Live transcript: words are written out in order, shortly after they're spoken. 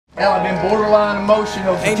Hell, I've been borderline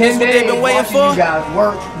emotional for 10 days been waiting watching for? you guys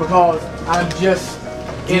work because I'm just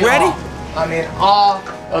in ready? awe. I'm in awe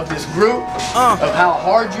of this group, of how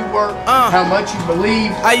hard you work, how much you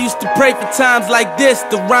believe. I used to pray for times like this,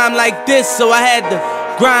 to rhyme like this, so I had to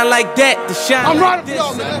grind like that, to shine I'm like riding this.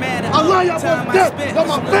 for y'all, man. I love y'all for death. Y'all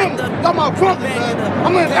my family. Y'all my brothers, man.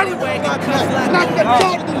 I'm in everything like that. And I can get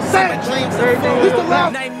y'all to do the same. This the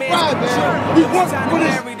last ride, man. We work for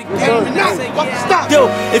this game, and now we got to stop. Yo,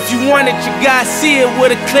 if you want it, you gotta see it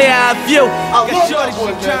with a clear eye view. I love y'all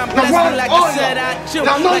boys, man. And I'm riding like all I said, I y'all.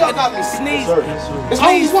 And I know y'all got me. sneeze. It's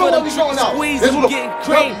only one way we going out. Squeeze It's and with getting a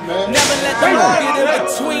cream. man. Never let them get in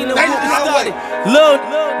between them. Thank you. Started. Look,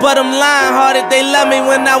 but I'm lying hearted. They love me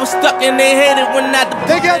when I was stuck and they hated when I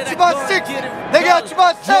They got you by 6. They got you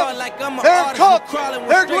by 7. They're Cook.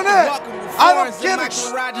 They're Gwinnett. I don't give a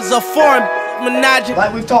shit.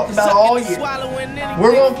 Like we've talked about all year,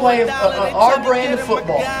 we're going to play our brand of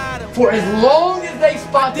football for as long as they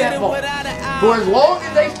spot that ball. For as long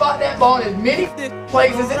as they spot that ball in as many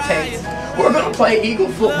plays as it takes, we're going to play Eagle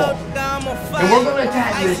football. And we're going to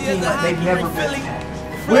attack this team like they've never been attacked.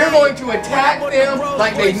 We're going to attack them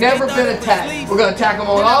like they've never been attacked. We're going to attack them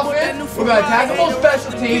on offense. We're going to attack them on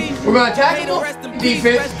special teams. We're going to attack them on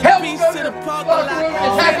defense. Hell, we're going to locker room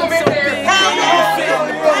and attack them in there.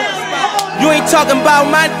 You ain't talking about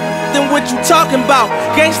my then what you talking about.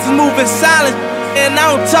 Gangsters moving silent and I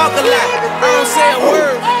don't talk a lot. I don't say a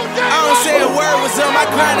word. I don't say a word. Was on my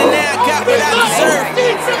grind and now I got what I deserve.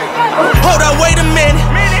 Hold up, wait a minute.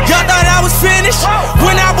 Y'all thought I was finished?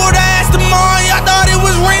 When I bought the ass tomorrow, y'all thought it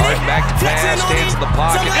was rented. Back to pass, stands in the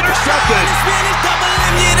pocket, intercepted.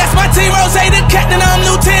 Yeah, that's my team, Rose, the captain, I'm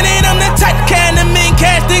lieutenant. I'm the type of can of mean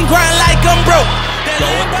cash, then grind like I'm broke.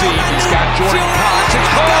 Going deep, he's got Jordan Cox, it's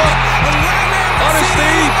caught. On his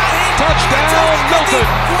feet, touchdown, Milton.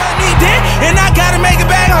 And I gotta make it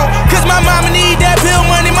back home, cause my mama need that bill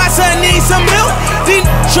money, my son needs some milk. These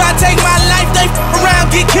try to take my life, they around,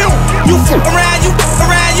 get killed. You around, you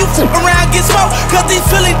around, get smoked. Cause these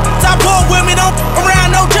Philly I pull with me, don't around,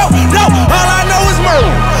 no joke. No, all I know is murder.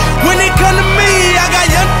 When it come to me, I got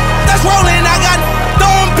young that's rolling, I got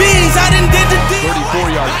throwing bees. I done did the deal.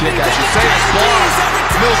 34-yard kick, I should say, it's blocked.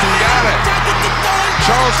 Milton got it.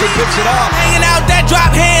 Charleston picks it up. Hanging out that drop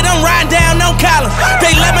head, I'm riding down on column.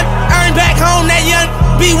 They let me earn back home, that young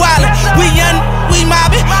be wildin'. We young, we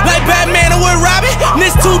mobbin', like Batman and with Robin.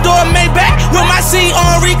 This two-door Maybach with my seat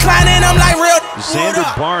on reclining, I'm like real. Xander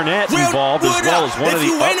Barnett involved as well as one of the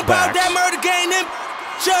upbacks.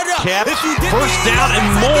 Cap, first down and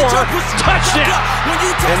more, touchdown!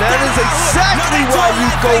 And that is exactly why you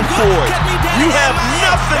go for it. You have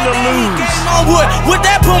nothing to lose. With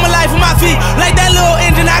that Puma life on my feet, like that little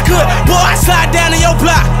engine I could. Boy, I slide down in your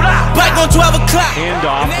block, bike on 12 o'clock.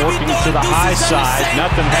 Handoff, working to the high side,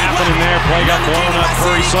 nothing happening there, play got blown up,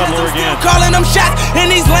 Curry Sudler again. Calling them shots,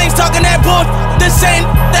 and these lanes talking that bull, the same,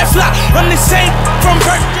 that flop, I'm the same from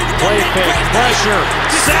birth. Play fake, pressure,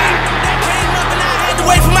 sack.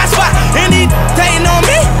 Wait for my spot, and he hating on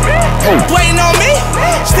me, waiting on me,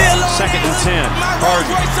 still on 2nd and 10,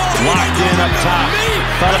 Harden locked in up top,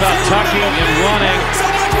 thought about tucking and running,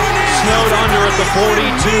 snowed under at the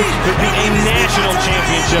 42, could be a national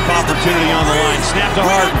championship opportunity on the line, snap to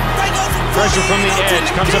Harden, pressure from the edge,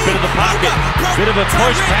 comes up into the pocket, bit of a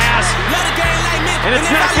push pass, and it's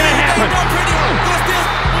not going to happen.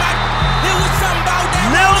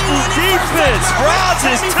 Milton defense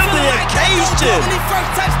rises to the occasion.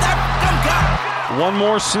 One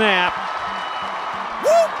more snap,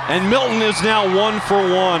 and Milton is now 1 for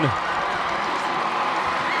 1.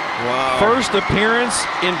 Wow. First appearance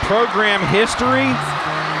in program history,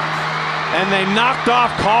 and they knocked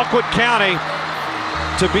off Colquitt County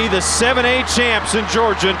to be the 7A champs in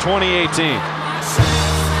Georgia in 2018.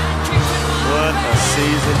 What a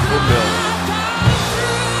season for Milton.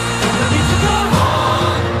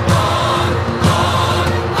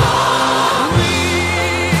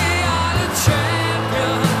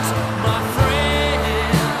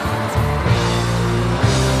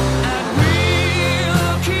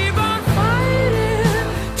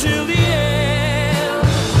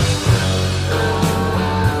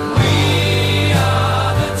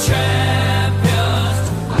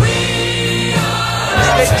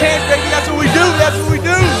 That's what we do. That's what we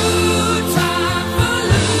do.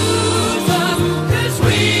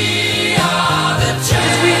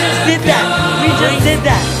 We just did that. We just did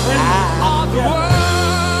that.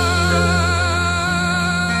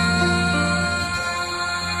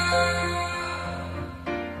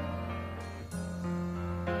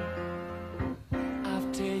 I've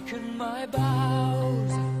taken my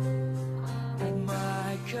bows and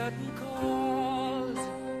my curtain calls.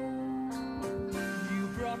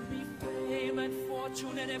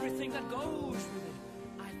 fortune and everything that goes with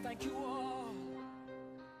it. I thank you all.